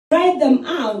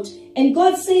out. And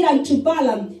God said unto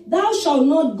Balaam, thou shalt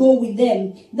not go with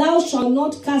them. Thou shalt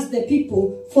not curse the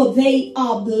people, for they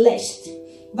are blessed.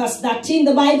 Verse 13,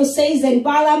 the Bible says, and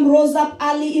Balaam rose up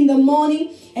early in the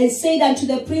morning and said unto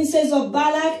the princes of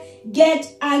Balak,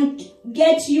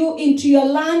 Get you into your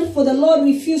land, for the Lord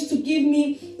refused to give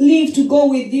me leave to go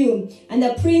with you. And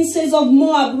the princes of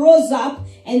Moab rose up,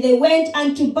 and they went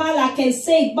unto Balak and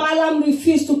said, Balaam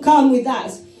refused to come with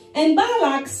us. And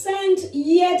Balak sent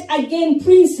yet again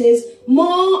princes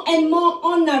more and more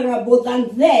honorable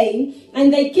than they,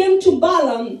 and they came to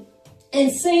Balaam and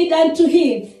said unto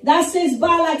him, thus says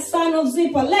Balak, son of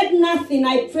Zippor, let nothing,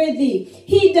 I pray thee,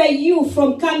 hinder you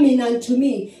from coming unto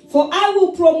me. For I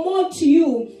will promote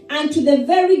you unto the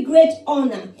very great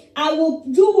honor. I will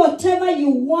do whatever you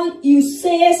want, you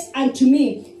sayest unto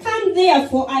me. Come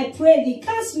therefore, I pray thee,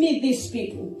 curse me these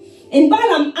people. And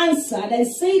Balaam answered and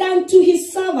said unto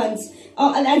his servants,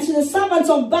 unto the servants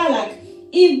of Balak,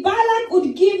 if Balak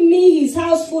would give me his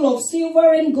house full of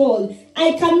silver and gold,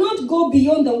 I cannot go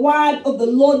beyond the word of the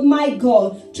Lord my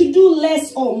God to do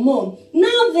less or more.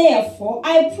 Now therefore,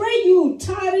 I pray you,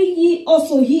 tarry ye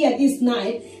also here this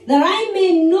night, that I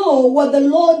may know what the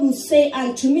Lord will say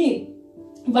unto me.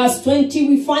 Verse 20,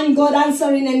 we find God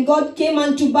answering, and God came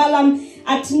unto Balaam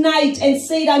at night and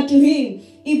said unto him,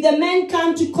 if the men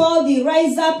come to call thee,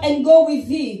 rise up and go with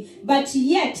thee. But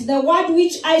yet the word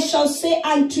which I shall say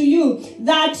unto you,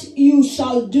 that you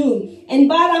shall do. And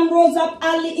Balaam rose up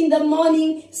early in the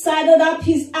morning, saddled up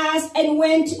his ass, and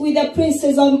went with the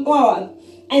princes of Moab.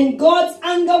 And God's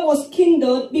anger was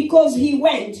kindled because he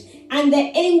went. And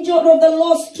the angel of the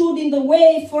Lord stood in the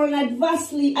way for an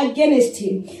adversary against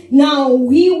him. Now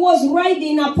he was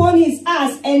riding upon his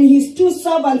ass, and his two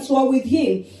servants were with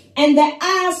him. And the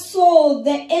ass saw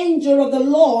the angel of the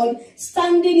Lord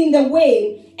standing in the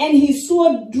way, and his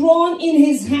sword drawn in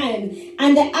his hand.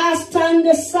 And the ass turned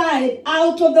aside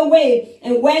out of the way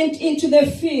and went into the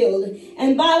field.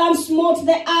 And Balaam smote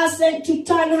the ass to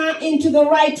turn her into the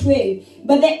right way.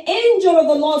 But the angel of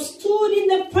the Lord stood in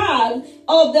the path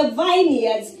of the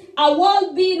vineyards, a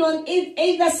wall being on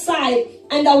either side,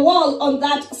 and a wall on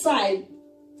that side.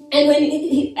 And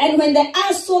when the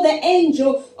ass saw the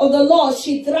angel of the Lord,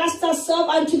 she thrust herself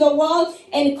unto the wall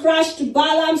and crushed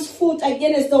Balaam's foot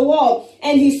against the wall,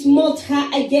 and he smote her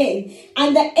again.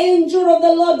 And the angel of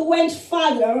the Lord went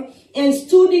farther and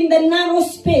stood in the narrow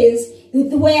space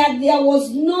where there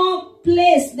was no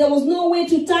place, there was no way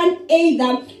to turn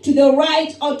either to the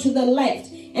right or to the left.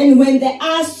 And when the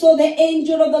ass saw the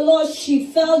angel of the Lord, she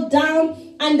fell down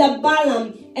under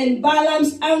Balaam, and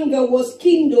Balaam's anger was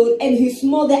kindled, and he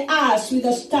smote the ass with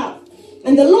a staff.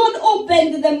 And the Lord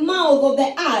opened the mouth of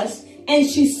the ass, and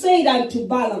she said unto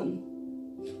Balaam,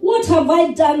 what have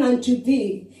I done unto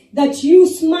thee, that you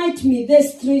smite me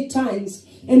these 3 times?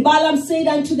 And Balaam said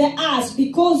unto the ass,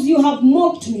 because you have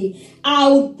mocked me,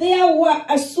 there were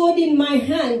a sword in my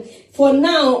hand, for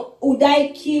now would I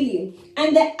kill you.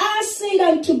 And the ass said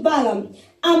unto Balaam,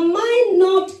 am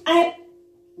not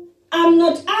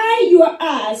I your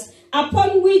ass,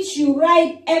 upon which you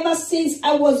ride ever since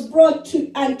I was brought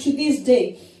to unto this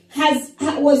day?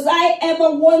 Was I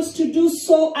ever once to do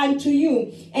so unto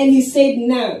you? And he said,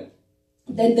 no.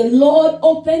 Then the Lord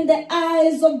opened the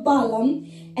eyes of Balaam,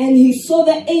 and he saw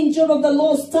the angel of the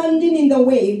Lord standing in the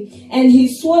way, and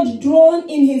his sword drawn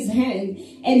in his hand.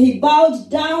 And he bowed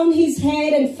down his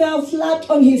head and fell flat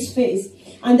on his face.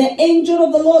 And the angel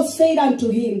of the Lord said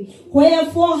unto him,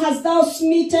 wherefore hast thou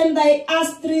smitten thy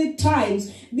ass 3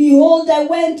 times? Behold, I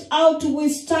went out to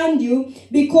withstand you,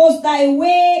 because thy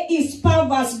way is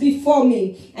perverse before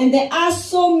me. And the ass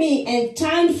saw me and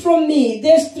turned from me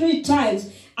these 3 times.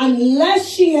 Unless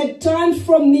she had turned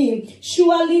from me,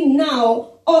 surely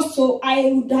now also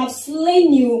I would have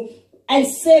slain you and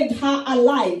saved her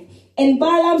alive. And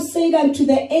Balaam said unto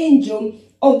the angel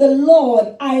of the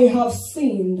Lord, I have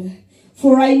sinned,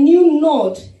 for I knew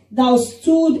not thou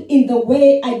stood in the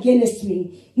way against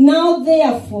me. Now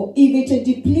therefore, if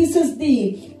it pleases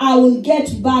thee, I will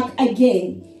get back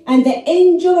again. And the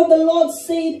angel of the Lord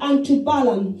said unto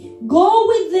Balaam, go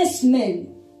with this men,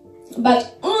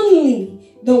 but only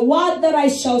the word that I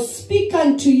shall speak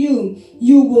unto you,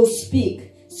 you will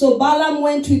speak. So Balaam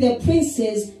went with the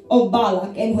princes of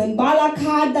Balak. And when Balak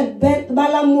heard that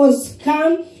Balaam was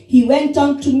come, he went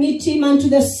on to meet him unto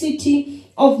the city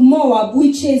of Moab,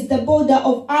 which is the border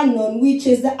of Arnon, which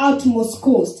is the utmost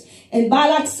coast. And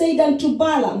Balak said unto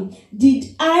Balaam,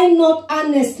 did I not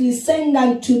earnestly send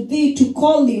unto thee to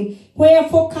call him?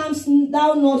 Wherefore comest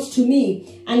thou not to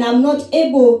me? And I am not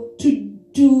able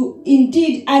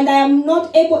indeed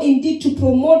to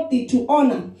promote thee to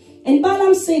honor. And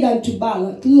Balaam said unto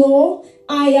Balak, lo,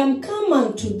 I am come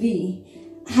unto thee.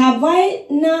 Have I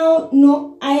now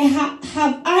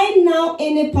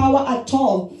any power at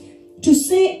all to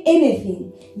say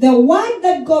anything? The word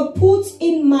that God puts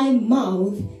in my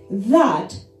mouth,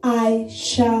 that I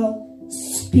shall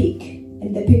speak.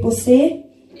 And the people say,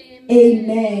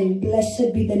 Amen.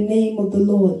 Blessed be the name of the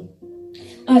Lord.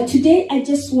 Today, I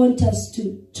just want us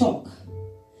to talk.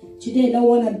 Today, I don't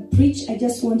want to preach. I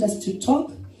just want us to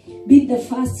talk. Be the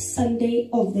first Sunday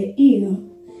of the year.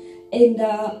 And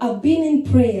I've been in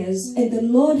prayers, and the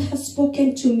Lord has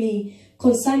spoken to me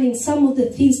concerning some of the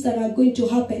things that are going to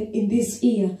happen in this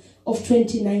year of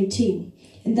 2019.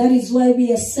 And that is why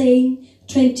we are saying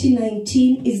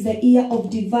 2019 is the year of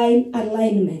divine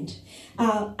alignment.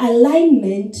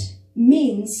 Alignment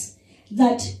means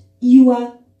that you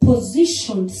are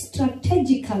positioned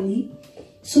strategically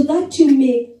so that you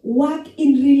may work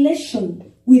in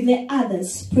relation with the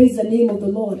others. Praise the name of the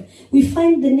Lord. We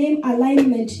find the name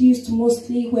alignment used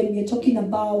mostly when we're talking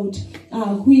about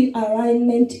wheel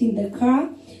alignment in the car.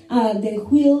 The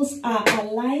wheels are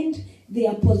aligned, they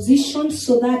are positioned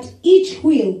so that each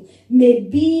wheel may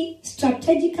be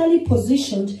strategically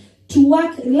positioned to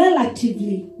work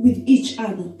relatively with each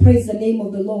other. Praise the name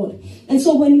of the Lord. And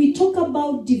so when we talk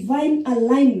about divine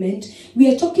alignment,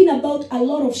 we are talking about a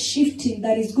lot of shifting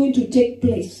that is going to take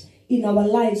place in our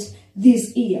lives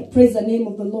this year. Praise the name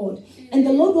of the Lord. And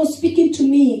the Lord was speaking to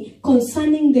me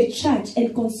concerning the church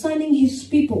and concerning his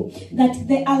people, that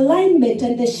the alignment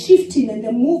and the shifting and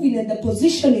the moving and the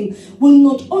positioning will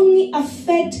not only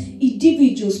affect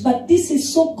individuals, but this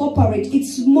is so corporate.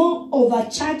 It's more of a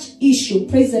church issue.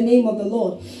 Praise the name of the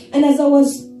Lord. And as I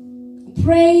was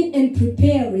praying and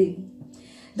preparing,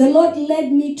 the Lord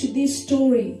led me to this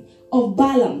story of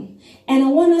Balaam. And I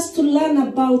want us to learn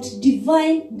about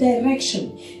divine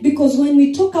direction. Because when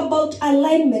we talk about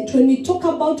alignment, when we talk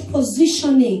about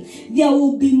positioning, there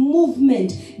will be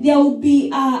movement. There will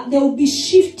be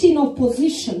shifting of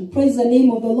position. Praise the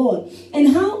name of the Lord. And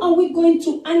how are we going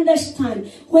to understand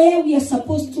where we are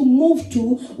supposed to move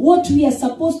to, what we are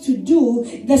supposed to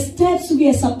do, the steps we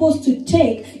are supposed to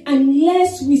take,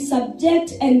 unless we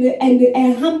subject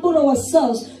and humble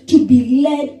ourselves to be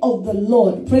led of the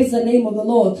Lord. Praise the name of the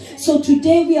Lord. So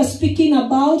today we are speaking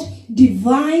about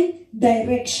divine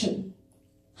direction.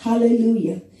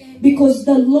 Hallelujah. Because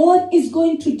the Lord is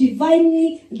going to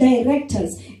divinely direct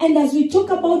us. And as we talk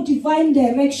about divine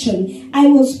direction, I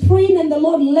was praying and the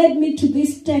Lord led me to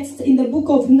this text in the book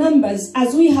of Numbers,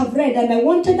 as we have read. And I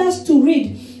wanted us to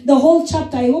read the whole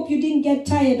chapter. I hope you didn't get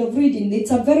tired of reading.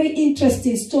 It's a very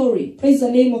interesting story. Praise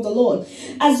the name of the Lord.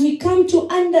 As we come to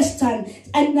understand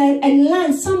and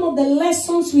learn some of the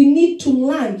lessons we need to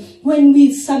learn when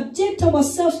we subject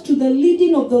ourselves to the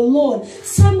leading of the Lord,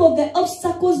 some of the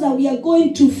obstacles that we are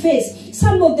going to face,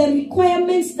 some of the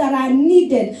requirements that are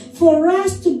needed for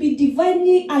us to be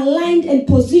divinely aligned and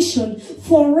positioned,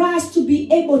 for us to be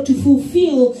able to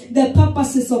fulfill the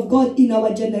purposes of God in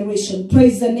our generation.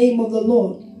 Praise the name of the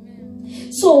Lord.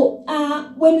 So,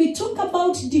 when we talk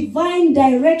about divine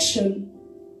direction,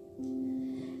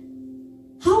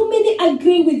 how many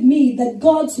agree with me that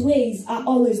God's ways are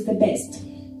always the best?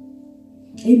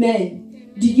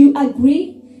 Amen. Do you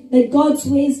agree that God's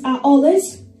ways are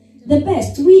always the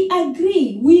best? We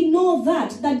agree. We know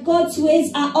that God's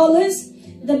ways are always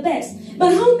the best.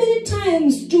 But how many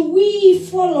times do we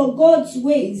follow God's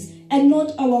ways and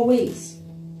not our ways?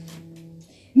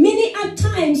 Many at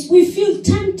times we feel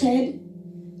tempted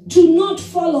to not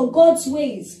follow God's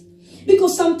ways,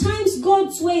 because sometimes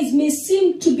God's ways may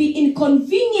seem to be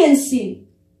inconveniencing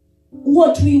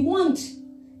what we want,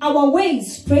 our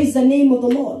ways. Praise the name of the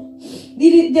Lord.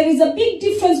 There is a big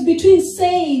difference between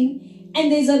saying and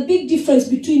there's a big difference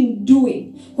between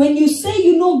doing. When you say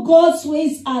you know God's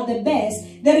ways are the best,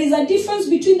 there is a difference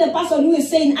between the person who is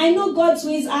saying, I know God's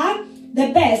ways are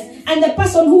the best, and the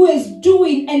person who is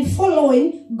doing and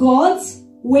following God's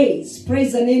ways.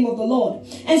 Praise the name of the Lord.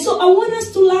 And so I want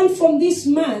us to learn from this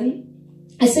man.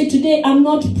 I say today I'm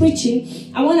not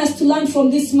preaching. I want us to learn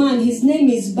from this man. His name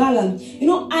is Balaam. You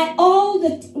know,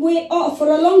 for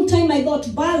a long time I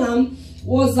thought Balaam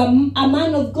was a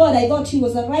man of God. I thought he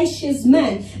was a righteous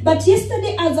man. But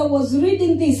yesterday as I was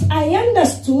reading this, I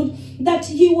understood that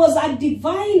he was a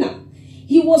diviner.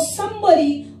 He was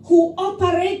somebody who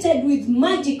operated with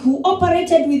magic, who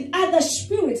operated with other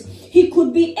spirits. He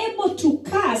could be able to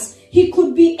curse. He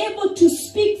could be able to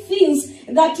speak things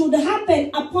that would happen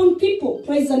upon people.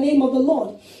 Praise the name of the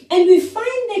Lord. And we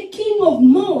find the king of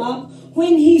Moab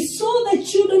when he saw the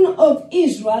children of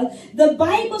Israel, the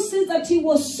Bible says that he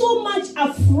was so much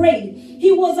afraid.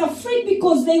 He was afraid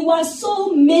because they were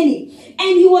so many.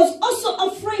 And he was also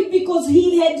afraid because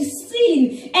he had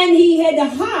seen and he had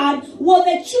heard what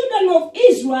the children of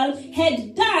Israel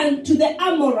had done to the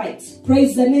Amorites.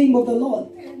 Praise the name of the Lord.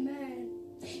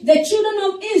 The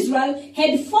children of Israel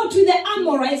had fought with the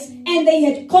Amorites and they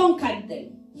had conquered them.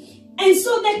 And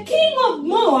so the king of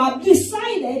Moab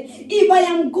decided, if I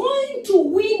am going to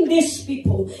win these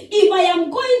people, if I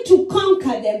am going to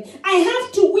conquer them, I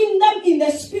have to win them in the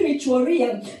spiritual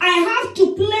realm. I have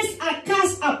to place a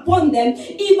curse upon them.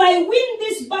 If I win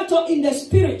this battle in the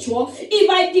spiritual, if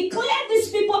I declare these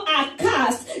people are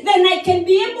cursed, then I can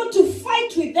be able to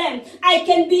fight with them. I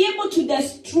can be able to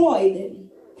destroy them.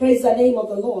 Praise the name of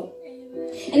the Lord.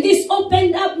 And this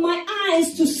opened up my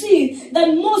eyes to see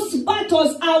that most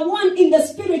battles are won in the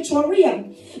spiritual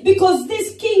realm. Because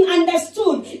this king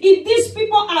understood, if these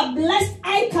people are blessed,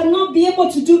 I cannot be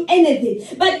able to do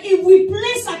anything. But if we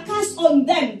place a curse on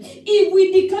them, if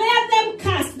we declare them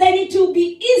cursed, then it will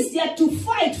be easier to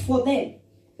fight for them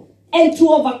and to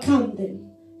overcome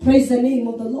them. Praise the name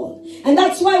of the Lord. And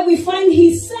that's why we find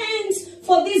he sends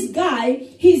for this guy.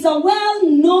 He's a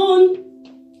well-known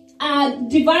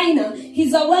diviner.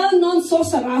 He's a well-known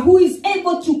sorcerer who is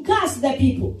able to curse the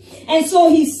people. And so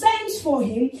he sends for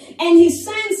him, and he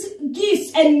sends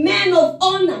gifts and men of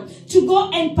honor to go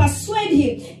and persuade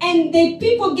him. And the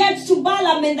people get to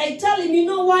Balaam and they tell him, you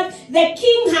know what, the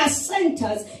king has sent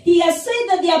us. He has said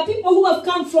that there are people who have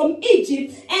come from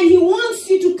Egypt and he wants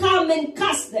you to come and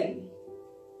curse them.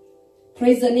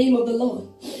 Praise the name of the Lord.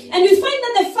 And we find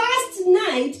that the first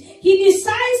night he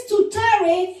decides to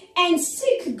tarry and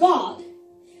seek God.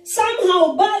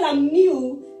 Somehow Balaam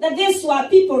knew that these were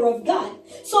people of God.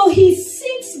 So he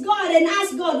seeks God and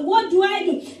asks God, what do I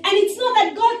do? And it's not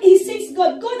that he seeks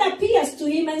God. God appears to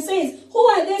him and says, who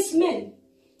are these men?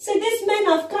 So these men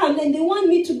have come and they want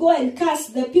me to go and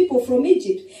cast the people from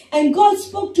Egypt. And God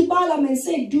spoke to Balaam and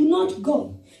said, do not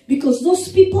go, because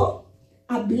those people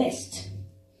are blessed.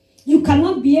 You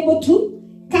cannot be able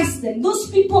to cast them. Those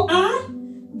people are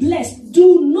blessed.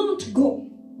 Do not go.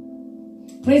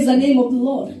 Praise the name of the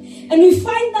Lord. And we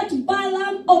find that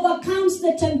Balaam overcomes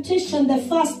the temptation the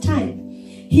first time.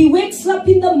 He wakes up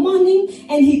in the morning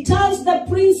and he tells the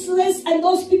princes and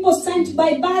those people sent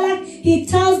by Balak, he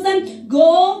tells them,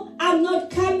 go, I'm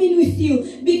not coming with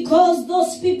you, because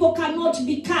those people cannot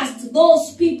be cast.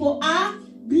 Those people are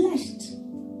blessed.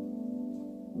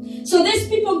 So these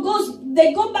people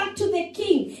they go back to the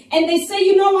king and they say,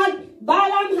 you know what?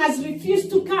 Balaam has refused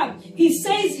to come. He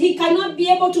says he cannot be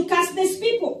able to cast these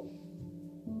people.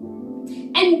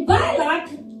 And Balak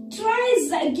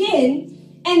tries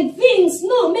again and thinks,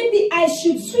 no, maybe I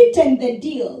should sweeten the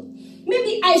deal.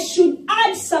 Maybe I should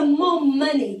add some more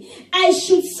money. I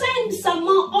should send some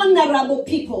more honorable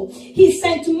people. He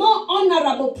sent more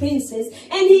honorable princes.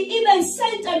 And he even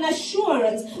sent an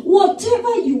assurance,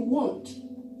 whatever you want,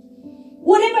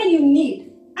 whatever you need,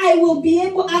 I will be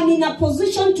able, I'm in a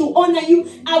position to honor you.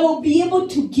 I will be able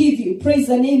to give you. Praise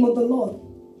the name of the Lord.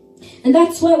 And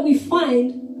that's where we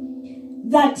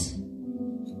find that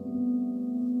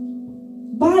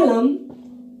Balaam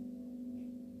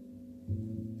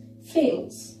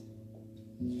fails.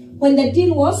 When the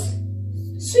deal was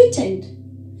sweetened,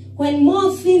 when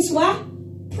more things were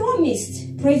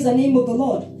promised. Praise the name of the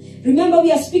Lord. Remember,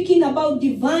 we are speaking about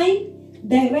divine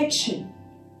direction.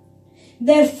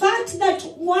 The fact that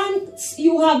once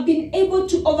you have been able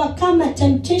to overcome a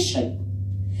temptation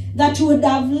that would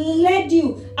have led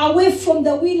you away from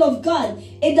the will of God,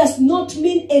 it does not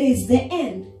mean it is the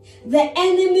end. The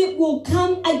enemy will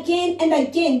come again and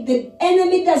again. The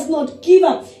enemy does not give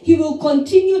up. He will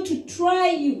continue to try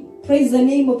you. Praise the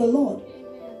name of the Lord.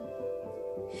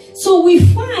 So we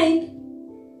find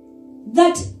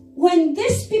that when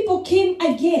these people came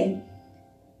again,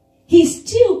 he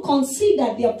still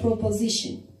considered their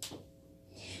proposition.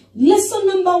 Lesson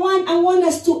number one, I want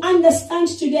us to understand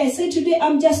today. I say today,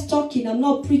 I'm just talking, I'm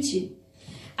not preaching.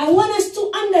 I want us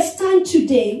to understand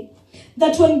today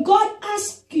that when God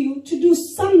asks you to do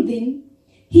something,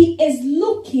 he is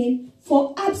looking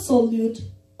for absolute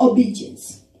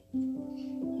obedience.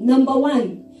 Number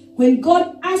one, when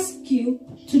God asks you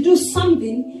to do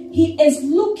something, he is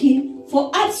looking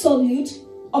for absolute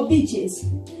obedience.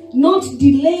 Not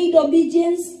delayed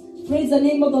obedience. Praise the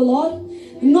name of the Lord.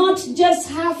 Not just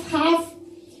half.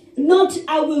 Not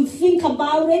I will think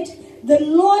about it. The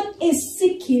Lord is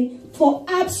seeking for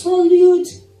absolute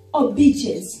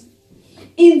obedience.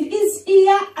 In this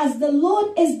year, as the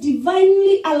Lord is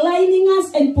divinely aligning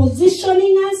us and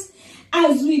positioning us,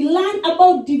 as we learn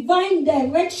about divine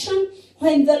direction,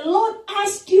 When the Lord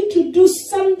asks you to do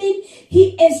something,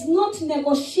 he is not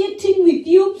negotiating with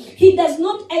you. He does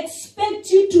not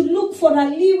expect you to look for a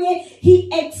leeway.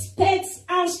 He expects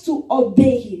us to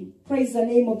obey him. Praise the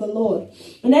name of the Lord.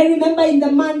 And I remember in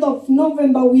the month of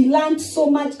November, we learned so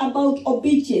much about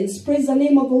obedience. Praise the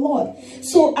name of the Lord.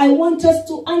 So I want us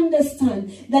to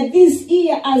understand that this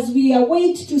year, as we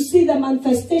await to see the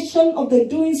manifestation of the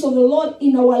doings of the Lord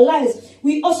in our lives,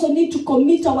 we also need to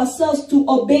commit ourselves to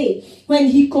obey. When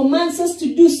he commands us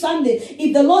to do something,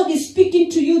 if the Lord is speaking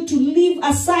to you to leave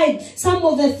aside some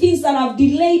of the things that have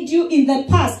delayed you in the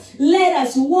past, let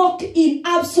us walk in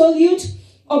absolute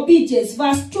obedience.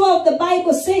 Verse 12, the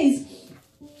Bible says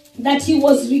that he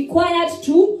was required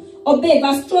to obey.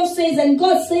 Verse 12 says, and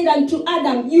God said unto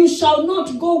Adam, you shall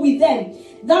not go with them.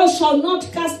 Thou shalt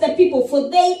not cast the people, for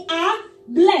they are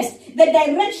blessed. The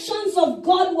directions of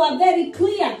God were very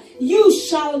clear. You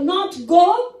shall not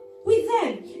go with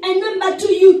them. And number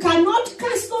two, you cannot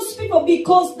cast those people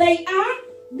because they are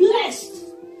blessed.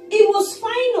 It was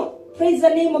final. Praise the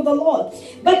name of the Lord.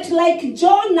 But like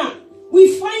Jonah,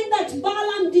 we find that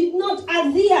Balaam did not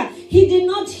adhere. He did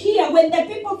not hear. When the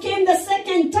people came the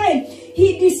second time,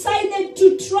 he decided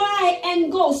to try and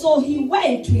go. So he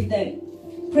went with them.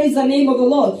 Praise the name of the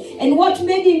Lord. And what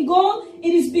made him go?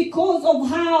 It is because of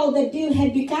how the deal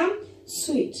had become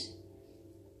sweet.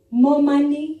 More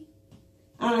money.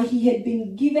 He had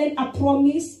been given a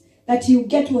promise that he'll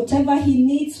get whatever he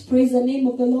needs. Praise the name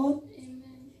of the Lord. Amen.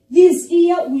 This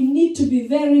year we need to be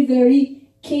very, very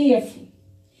careful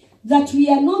that we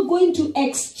are not going to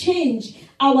exchange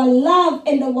our love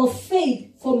and our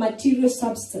faith for material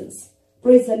substance.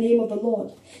 Praise the name of the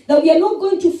Lord. That we are not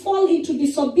going to fall into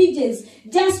disobedience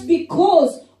just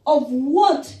because of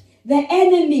what the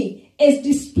enemy is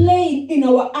displaying in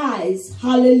our eyes.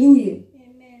 Hallelujah.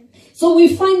 Amen. So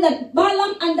we find that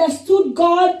Balaam understood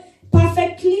God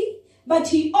perfectly, but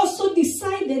he also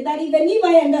decided that even if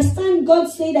I understand God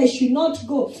said I should not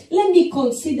go, let me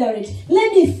consider it.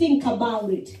 Let me think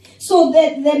about it. So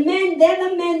the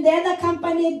other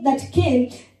company that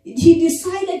came, he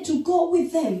decided to go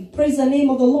with them. Praise the name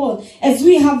of the Lord. As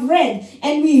we have read,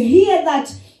 and we hear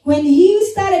that when he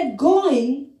started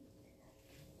going,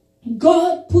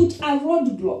 God put a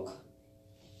roadblock.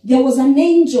 There was an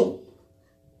angel.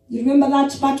 You remember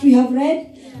that part we have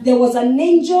read? Yeah. There was an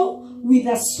angel with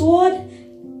a sword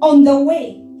on the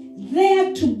way,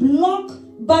 there to block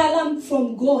Balaam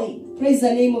from going. Praise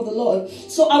the name of the Lord.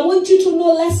 So I want you to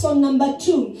know lesson number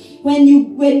 2. When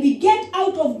we get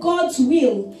out of God's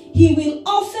will, he will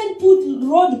often put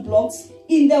roadblocks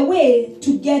in the way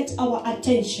to get our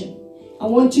attention. I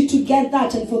want you to get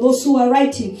that. And for those who are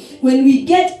writing, when we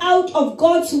get out of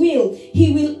God's will,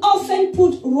 he will often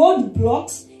put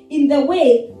roadblocks in the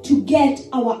way to get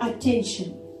our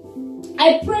attention.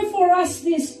 I pray for us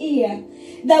this year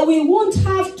that we won't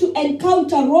have to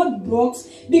encounter roadblocks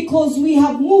because we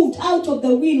have moved out of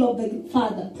the will of the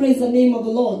Father. Praise the name of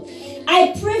the Lord.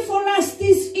 I pray for us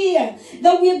this year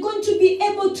that we are going to be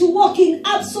able to walk in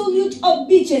absolute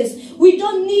obedience. We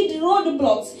don't need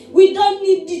roadblocks. We don't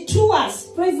need detours.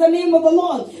 Praise the name of the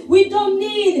Lord. We don't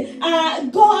need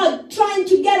God trying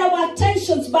to get our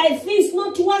attentions by things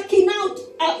not working out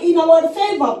in our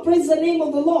favor. Praise the name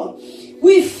of the Lord.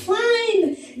 We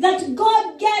find that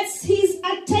God gets his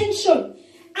attention.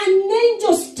 An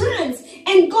angel stands,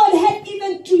 and God had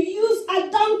even to use a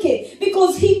donkey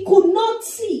because he could not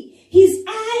see. His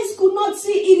eyes could not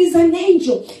see it is an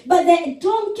angel, but the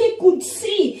donkey could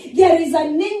see there is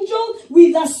an angel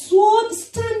with a sword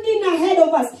standing ahead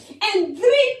of us. And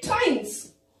 3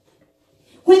 times,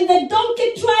 when the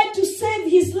donkey tried to save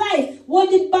his life,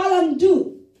 what did Balaam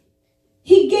do?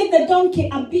 He gave the donkey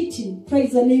a beating.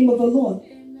 Praise the name of the Lord.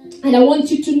 Amen. And I want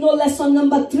you to know lesson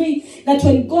number 3, that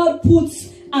when God puts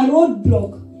a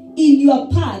roadblock in your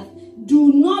path,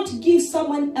 do not give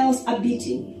someone else a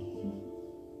beating.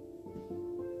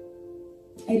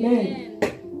 Amen.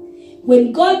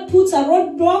 When God puts a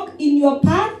roadblock in your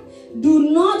path, do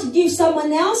not give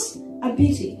someone else a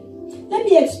beating. Let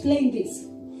me explain this.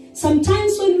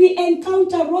 Sometimes when we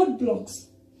encounter roadblocks,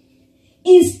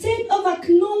 instead of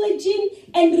acknowledging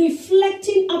and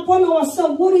reflecting upon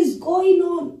ourselves, what is going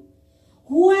on?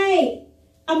 Why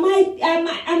am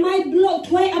I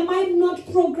blocked? Why am I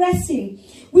not progressing?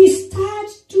 We start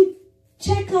to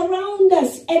check around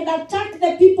us and attack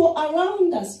the people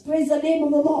around us. Praise the name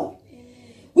of the Lord.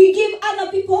 We give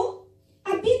other people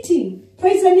a beating.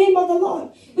 Praise the name of the Lord.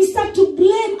 We start to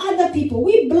blame other people.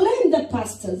 We blame the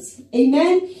pastors.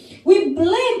 Amen. We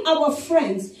blame our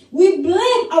friends. We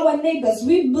blame our neighbors.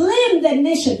 We blame the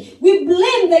nation. We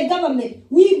blame the government.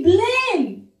 We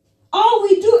blame. All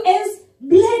we do is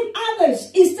blame others.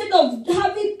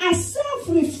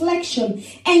 reflection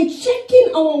and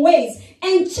checking our ways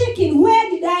and checking, where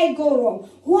did I go wrong?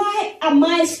 Why am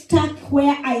I stuck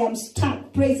where I am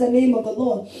stuck? Praise the name of the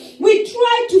Lord. We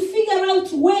try to figure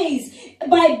out ways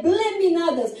by blaming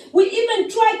others. We even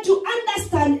try to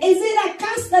understand, is it a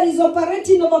curse that is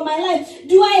operating over my life?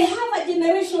 Do I have a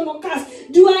generational curse?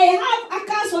 Do I have a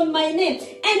curse on my name?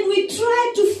 And we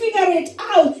try to figure it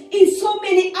out in so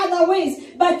many other ways.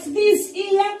 But this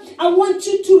year, I want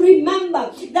you to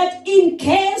remember that in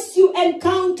case you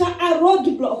encounter a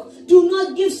roadblock, do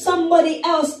not give somebody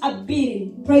else a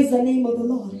beating. Praise the name of the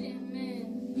Lord.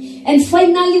 Amen. And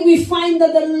finally, we find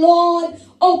that the Lord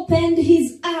opened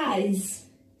his eyes.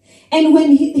 And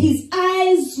when his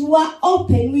eyes were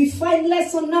open, we find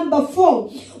lesson number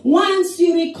 4. Once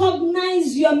you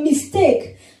recognize your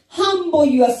mistake, humble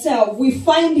yourself. We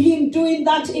find him doing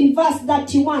that in verse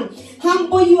 31.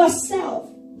 Humble yourself.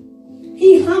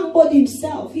 He humbled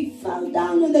himself. He fell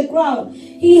down on the ground.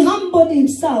 He humbled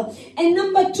himself. And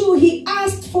number 2, he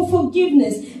asked for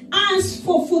forgiveness. Asked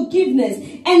for forgiveness.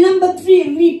 And number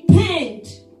 3,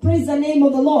 repent. Praise the name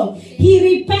of the Lord.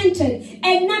 He repented.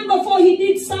 And number 4, he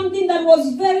did something that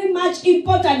was very much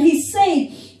important. He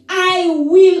said, I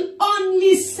will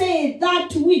only say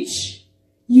that which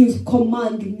you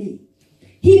command me.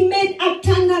 He made a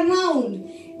turnaround.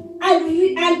 A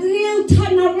real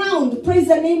turnaround. Praise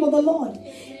the name of the Lord.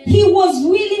 He was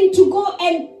willing to go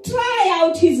and try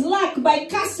out his luck by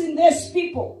cursing these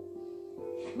people.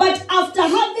 But after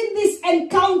having this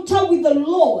encounter with the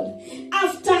Lord,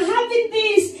 after having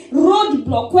this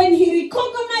roadblock, when he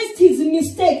recognized his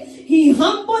mistake, he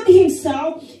humbled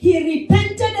himself, he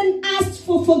repented and asked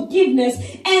for forgiveness,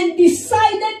 and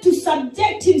decided to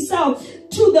subject himself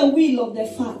to the will of the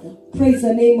Father. Praise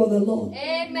the name of the Lord.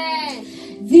 Amen.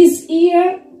 This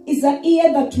year is a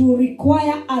year that will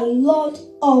require a lot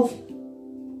of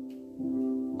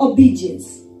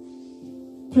obedience.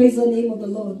 Praise the name of the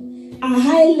Lord. A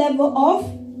high level of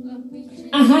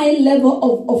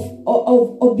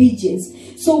obedience.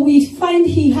 So we find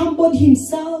he humbled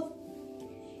himself.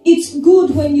 It's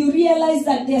good when you realize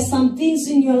that there are some things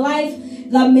in your life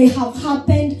that may have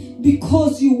happened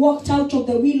because you walked out of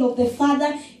the will of the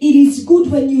Father. It is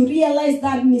good when you realize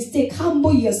that mistake.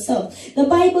 Humble yourself. The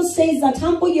Bible says that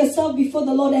humble yourself before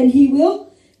the Lord and he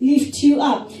will lift you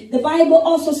up. The Bible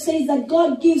also says that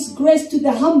God gives grace to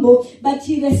the humble, but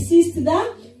he resists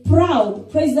the proud.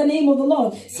 Praise the name of the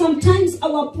Lord. Sometimes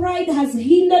our pride has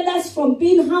hindered us from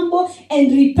being humble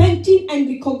and repenting and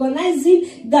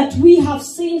recognizing that we have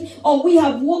sinned or we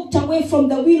have walked away from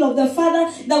the will of the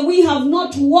Father, that we have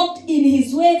not walked in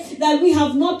his way, that we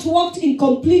have not walked in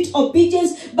complete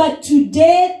obedience. But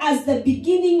today, as the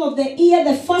beginning of the year,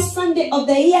 the first Sunday of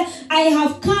the year, I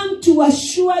have come to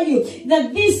assure you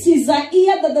that this is a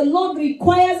year that the Lord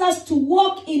requires us to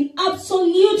walk in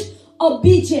absolute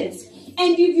obedience.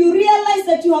 And if you realize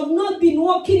that you have not been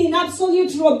walking in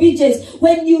absolute obedience,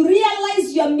 when you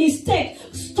realize your mistake,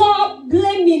 stop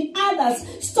blaming others.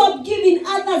 Stop giving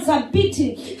others a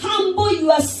beating. Humble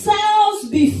yourselves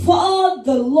before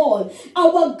the Lord.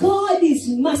 Our God is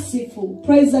merciful.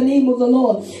 Praise the name of the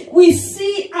Lord. We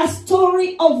see a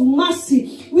story of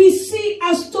mercy. We see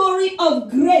a story of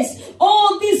grace.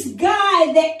 Oh, this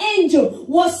guy, the angel,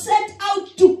 was set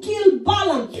out to kill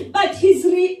Balaam. But his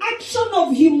reaction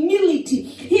of humility,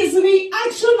 his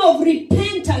reaction of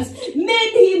repentance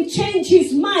made him change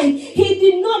his mind. He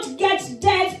did not get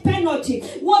death penalty.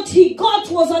 What he got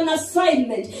was an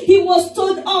assignment. He was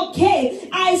told, okay,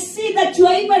 I see that you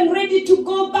are even ready to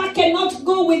go back and not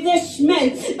go with this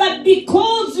man. But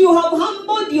because you have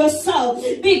humbled yourself,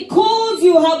 because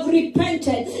you have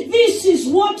repented, this is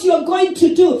what you're going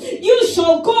to do. You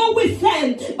shall go with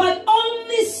them, but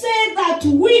only say that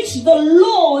which the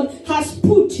Lord has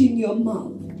put in your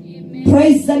mouth. Amen.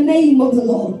 Praise the name of the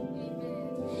Lord.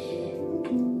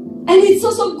 And it's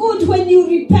also good when you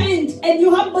repent and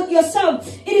you humble yourself.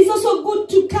 It is also good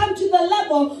to come to the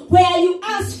level where you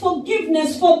ask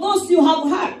forgiveness for those you have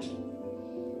hurt.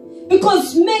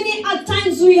 Because many a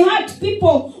times we hurt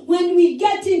people when we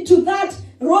get into that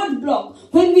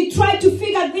roadblock, when we try to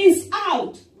figure things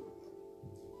out.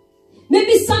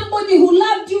 Maybe somebody who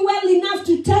loved you well enough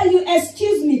to tell you,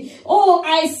 excuse me, oh,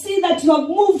 I see that you have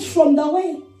moved from the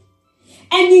way.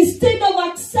 And instead of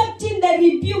accepting the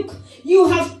rebuke, you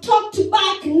have talked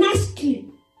back nastily.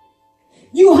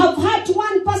 You have hurt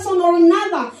one person or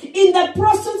another in the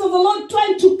process of the Lord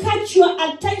trying to catch your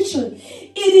attention.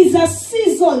 It is a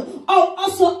season of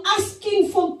also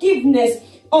asking forgiveness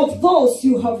of those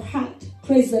you have hurt.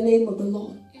 Praise the name of the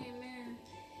Lord. Amen.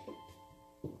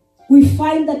 We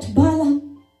find that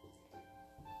Balaam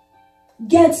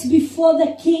gets before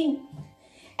the king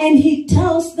And he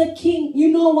tells the king,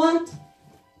 you know what?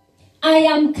 I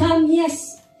am come,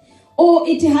 yes. Oh,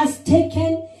 it has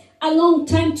taken a long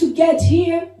time to get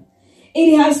here.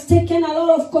 It has taken a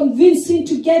lot of convincing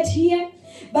to get here.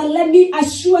 But let me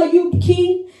assure you,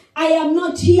 king, I am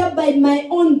not here by my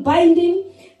own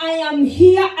binding. I am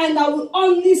here and I will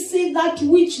only say that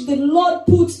which the Lord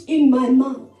puts in my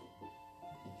mouth.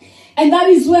 And that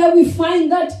is where we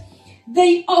find that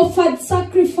they offered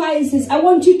sacrifices. I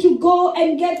want you to go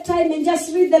and get time and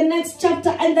just read the next chapter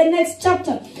and the next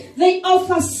chapter. They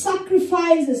offer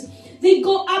sacrifices. They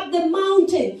go up the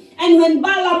mountain. And when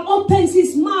Balaam opens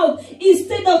his mouth,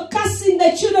 instead of cursing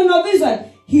the children of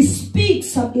Israel, he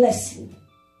speaks a blessing.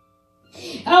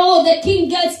 Oh, the king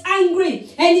gets angry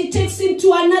and he takes him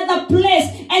to another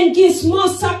place and gives more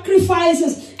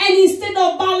sacrifices. And instead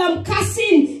of Balaam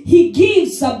cursing, he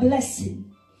gives a blessing.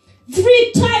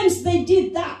 3 times they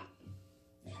did that.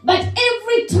 But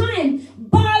every time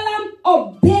Balaam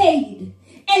obeyed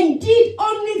and did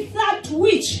only that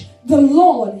which the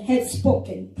Lord had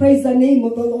spoken. Praise the name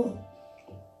of the Lord.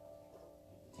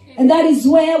 And that is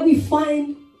where we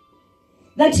find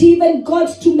that he even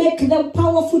got to make the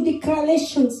powerful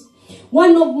declarations.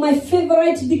 One of my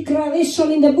favorite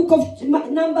declarations in the book of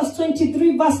Numbers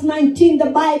 23 verse 19, the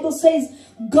Bible says,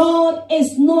 God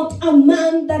is not a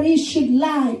man that he should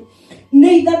lie,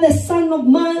 neither the son of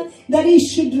man that he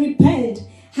should repent.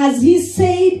 Has he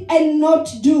said and not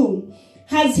do?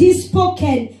 Has he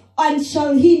spoken and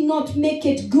shall he not make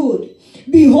it good?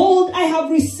 Behold, I have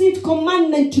received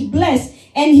commandment to bless,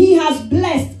 and he has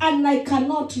blessed, and I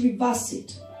cannot reverse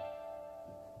it.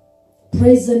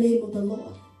 Praise the name of the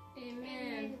Lord.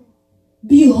 Amen.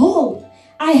 Behold,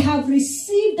 I have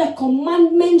received a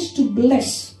commandment to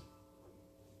bless,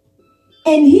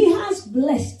 and he has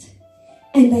blessed,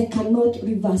 and I cannot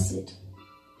reverse it.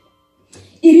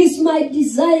 It is my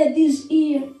desire this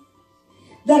year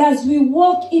that as we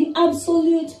walk in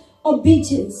absolute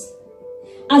obedience,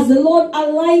 as the Lord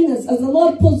aligns us, as the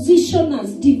Lord positions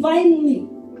us divinely,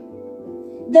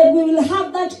 that we will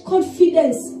have that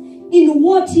confidence in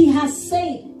what he has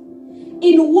said,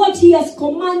 in what he has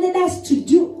commanded us to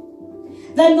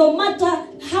do. That no matter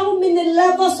how many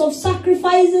levels of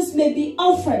sacrifices may be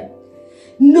offered,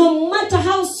 no matter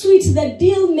how sweet the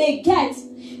deal may get,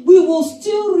 we will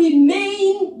still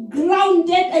remain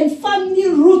grounded and firmly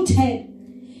rooted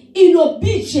in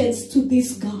obedience to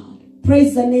this God.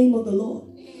 Praise the name of the Lord.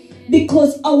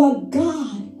 Because our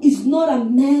God is not a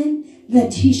man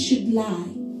that he should lie.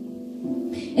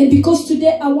 And because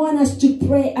today I want us to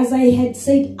pray, as I had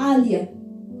said earlier,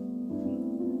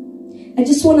 I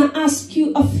just want to ask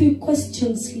you a few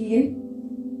questions here.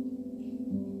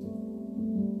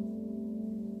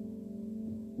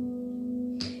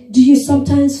 Do you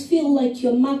sometimes feel like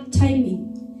you're mark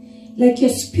timing, like you're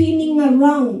spinning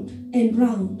around and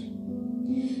round?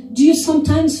 Do you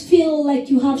sometimes feel like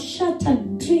you have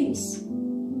shattered dreams?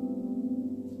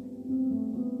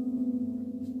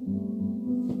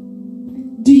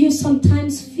 Do you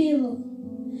sometimes feel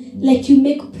like you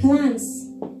make plans,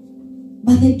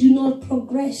 but they do not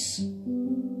progress?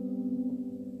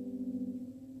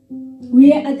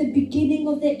 We are at the beginning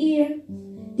of the year.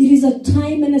 It is a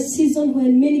time and a season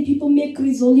when many people make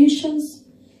resolutions.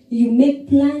 You make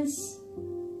plans.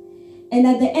 And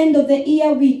at the end of the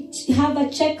year, we have a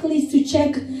checklist to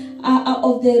check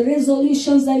of the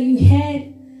resolutions that you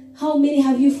had. How many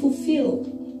have you fulfilled?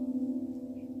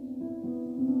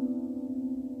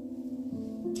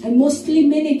 And mostly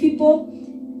many people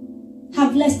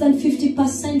have less than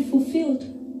 50% fulfilled.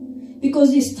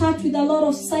 Because you start with a lot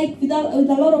of sight, with a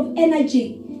lot of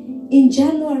energy in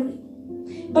January.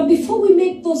 But before we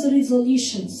make those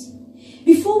resolutions,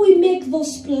 before we make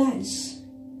those plans,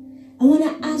 I want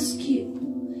to ask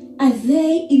you, are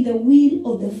they in the will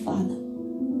of the Father?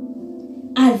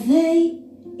 Are they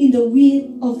in the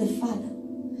will of the Father?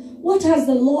 What has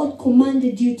the Lord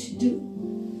commanded you to do?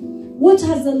 What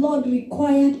has the Lord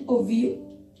required of you?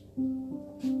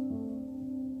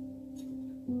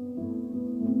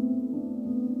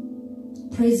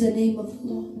 Praise the name of the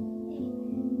Lord.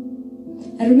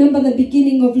 I remember the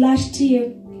beginning of last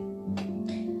year.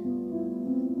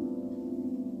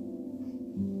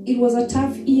 It was a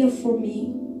tough year for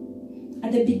me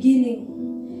at the beginning.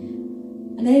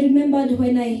 And I remembered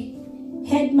when I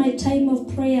had my time of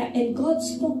prayer and God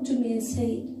spoke to me and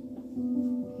said,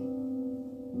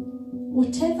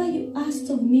 whatever you asked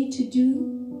of me to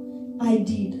do, I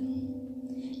did.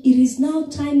 It is now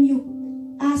time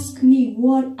you ask me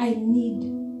what I need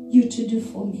you to do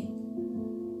for me.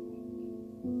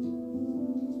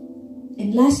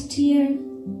 And last year,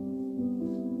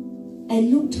 I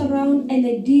looked around and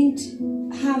I didn't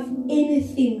have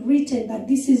anything written that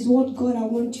this is what God I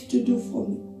want you to do for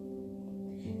me.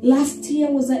 Last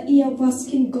year was a year of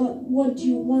asking God, what do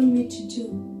you want me to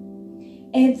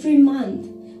do? Every month,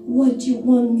 what do you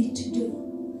want me to do?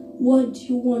 What do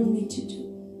you want me to do?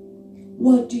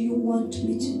 What do you want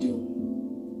me to do?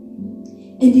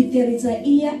 And if there is a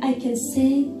year I can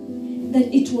say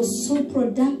that it was so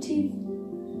productive,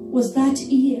 was that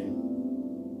year.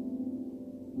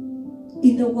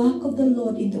 In the work of the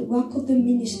Lord, in the work of the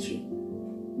ministry.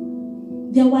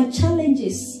 There were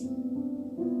challenges,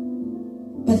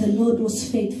 but the Lord was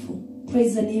faithful.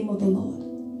 Praise the name of the Lord.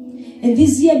 And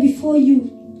this year, before you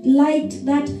light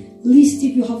that list,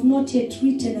 if you have not yet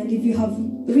written, and if you have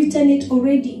written it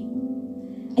already,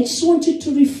 I just want you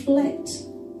to reflect.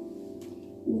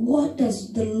 What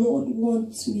does the Lord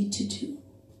want me to do?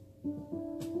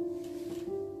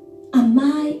 Am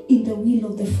I in the will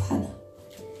of the Father?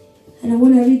 And I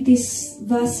want to read these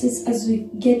verses as we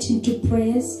get into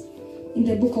prayers in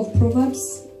the book of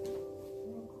Proverbs.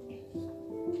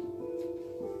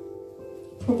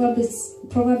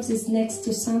 Proverbs is next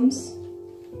to Psalms.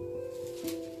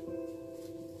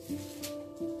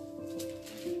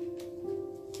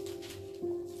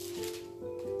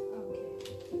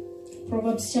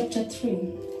 Proverbs chapter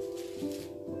 3.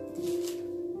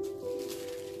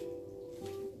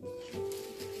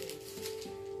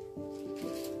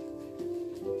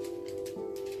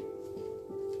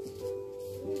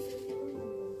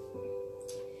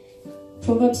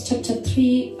 Proverbs chapter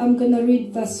 3, I'm going to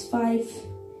read verse 5,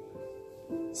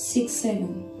 6,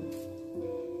 7.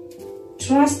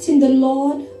 Trust in the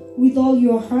Lord with all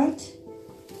your heart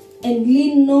and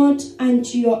lean not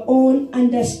unto your own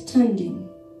understanding.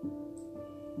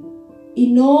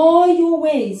 In all your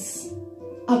ways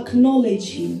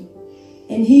acknowledge him,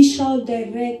 and he shall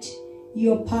direct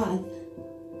your path.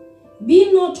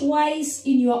 Be not wise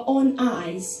in your own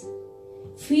eyes.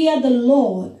 Fear the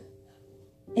Lord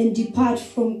and depart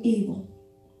from evil.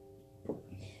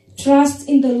 Trust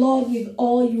in the Lord with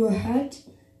all your heart.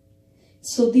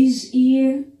 So this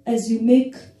year, as you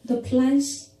make the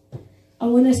plans, I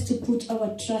want us to put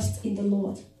our trust in the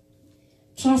Lord.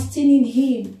 Trusting in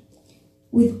him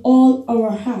with all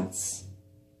our hearts.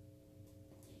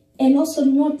 And also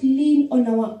not lean on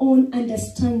our own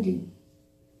understanding.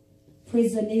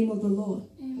 Praise the name of the Lord.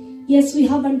 Amen. Yes, we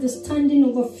have understanding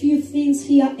of a few things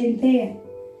here and there.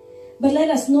 But let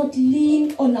us not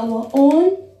lean on our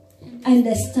own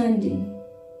understanding.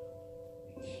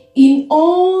 In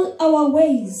all our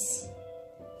ways,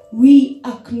 we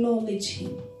acknowledge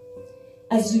him.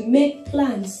 As we make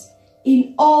plans,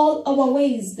 in all our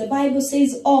ways, the Bible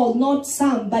says all, not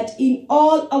some, but in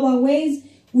all our ways,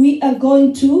 we are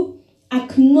going to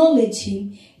acknowledge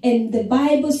him. And the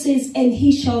Bible says, and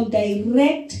he shall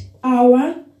direct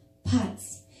our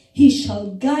paths. He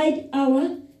shall guide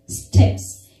our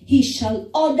steps. He shall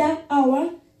order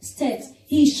our steps.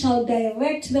 He shall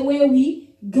direct the way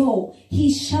we go.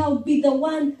 He shall be the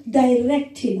one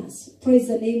directing us. Praise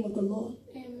the name of the Lord.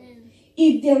 Amen.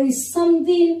 If there is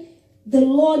something the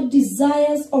Lord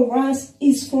desires of us,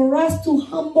 is for us to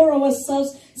humble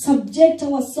ourselves, subject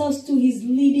ourselves to his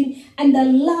leading, and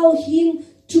allow him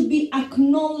to be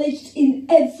acknowledged in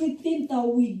everything that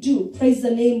we do. Praise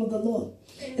the name of the Lord.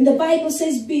 And the Bible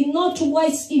says, be not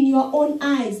wise in your own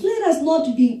eyes. Let us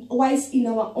not be wise in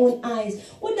our own eyes.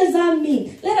 What does that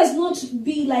mean? Let us not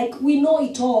be like we know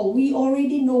it all. We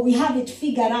already know. We have it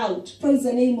figured out. Praise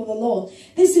the name of the Lord.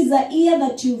 This is a year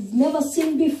that you've never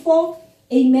seen before.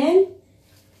 Amen.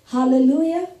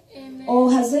 Hallelujah. Amen.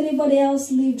 Or has anybody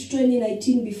else lived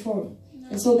 2019 before? No.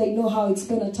 And so they know how it's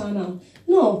going to turn out.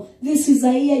 No, this is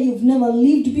a year you've never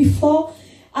lived before.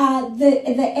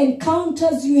 The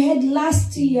encounters you had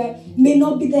last year may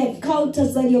not be the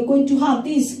encounters that you're going to have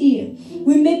this year.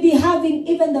 We may be having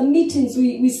even the meetings.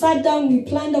 We sat down, we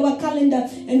planned our calendar,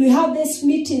 and we have these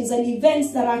meetings and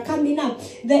events that are coming up.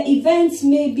 The events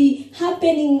may be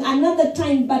happening another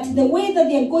time, but the way that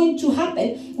they are going to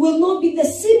happen will not be the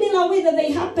similar way that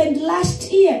they happened last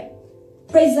year.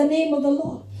 Praise the name of the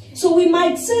Lord. So we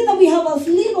might say that we have a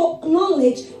little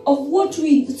knowledge of what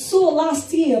we saw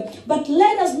last year, but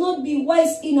let us not be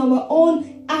wise in our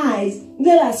own eyes.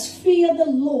 Let us fear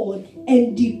the Lord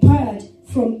and depart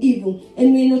from evil.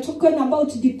 And we're not talking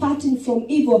about departing from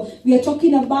evil. We are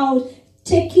talking about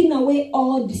taking away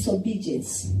all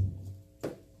disobedience.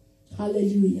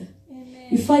 Hallelujah. Amen.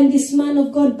 You find this man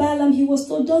of God, Balaam, he was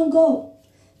told, don't go.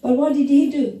 But what did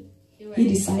he do? He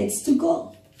decides to go.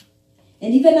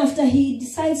 And even after he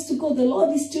decides to go, the Lord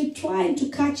is still trying to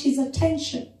catch his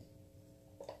attention.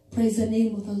 Praise the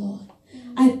name of the Lord.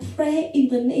 I pray in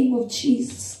the name of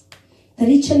Jesus that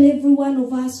each and every one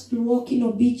of us will walk in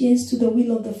obedience to the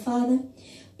will of the Father.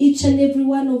 Each and every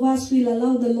one of us will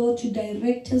allow the Lord to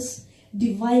direct us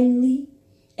divinely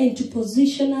and to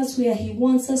position us where He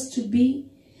wants us to be,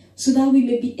 so that we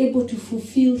may be able to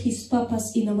fulfill His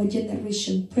purpose in our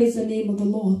generation. Praise the name of the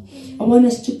Lord. I want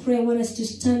us to pray. I want us to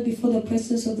stand before the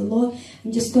presence of the Lord.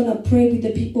 I'm just going to pray with the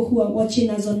people who are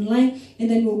watching us online, and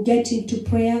then we'll get into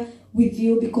prayer with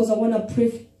you, because I want to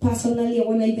pray personally. I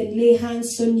want to even lay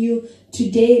hands on you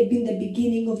today, being the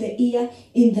beginning of the year,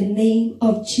 in the name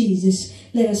of Jesus.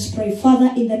 Let us pray.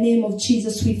 Father, in the name of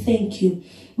Jesus, we thank you.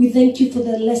 We thank you for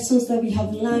the lessons that we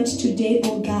have learned today,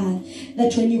 oh God,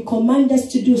 that when you command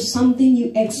us to do something,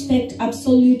 you expect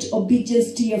absolute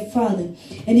obedience to your Father.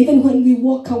 And even when we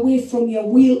walk away from your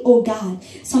will, oh God,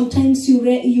 sometimes you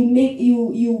lay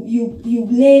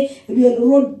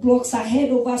roadblocks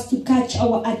ahead of us to catch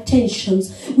our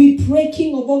attentions. We pray,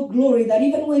 King of all glory, that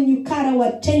even when you cut our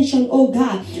attention, oh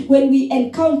God, when we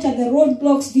encounter the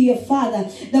roadblocks, dear Father,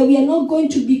 that we are not going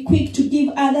to be quick to give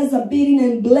others a beating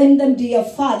and blame them, dear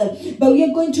Father, but we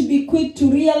are going to be quick to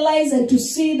realize and to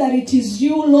see that it is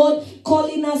you, Lord,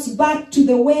 calling us back to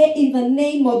the way, in the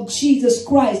name of Jesus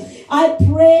Christ. I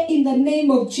pray in the name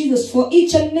of Jesus for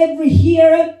each and every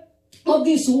hearer of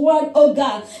this word, oh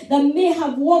God, that may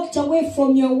have walked away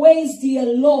from your ways, dear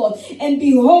Lord, and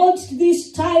behold,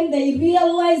 this time they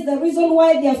realize the reason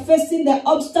why they are facing the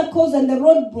obstacles and the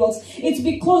roadblocks. It's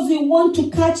because you want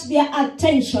to catch their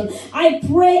attention. I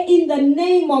pray in the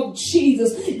name of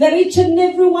Jesus that each and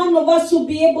every one of us will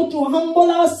be able to humble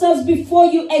ourselves before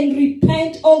you and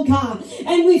repent, oh God.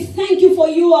 And we thank you for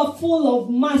you are full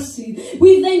of mercy.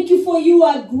 We thank you for you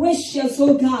are gracious,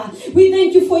 oh God. We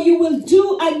thank you for you will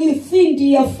do a new thing,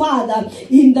 dear Father,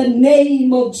 in the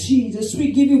name of Jesus.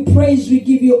 We give you praise, we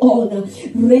give you honor.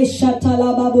 Let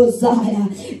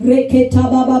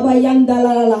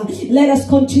us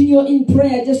continue in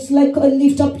prayer. Just like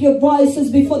lift up your voices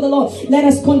before the Lord. Let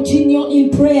us continue in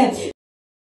prayer.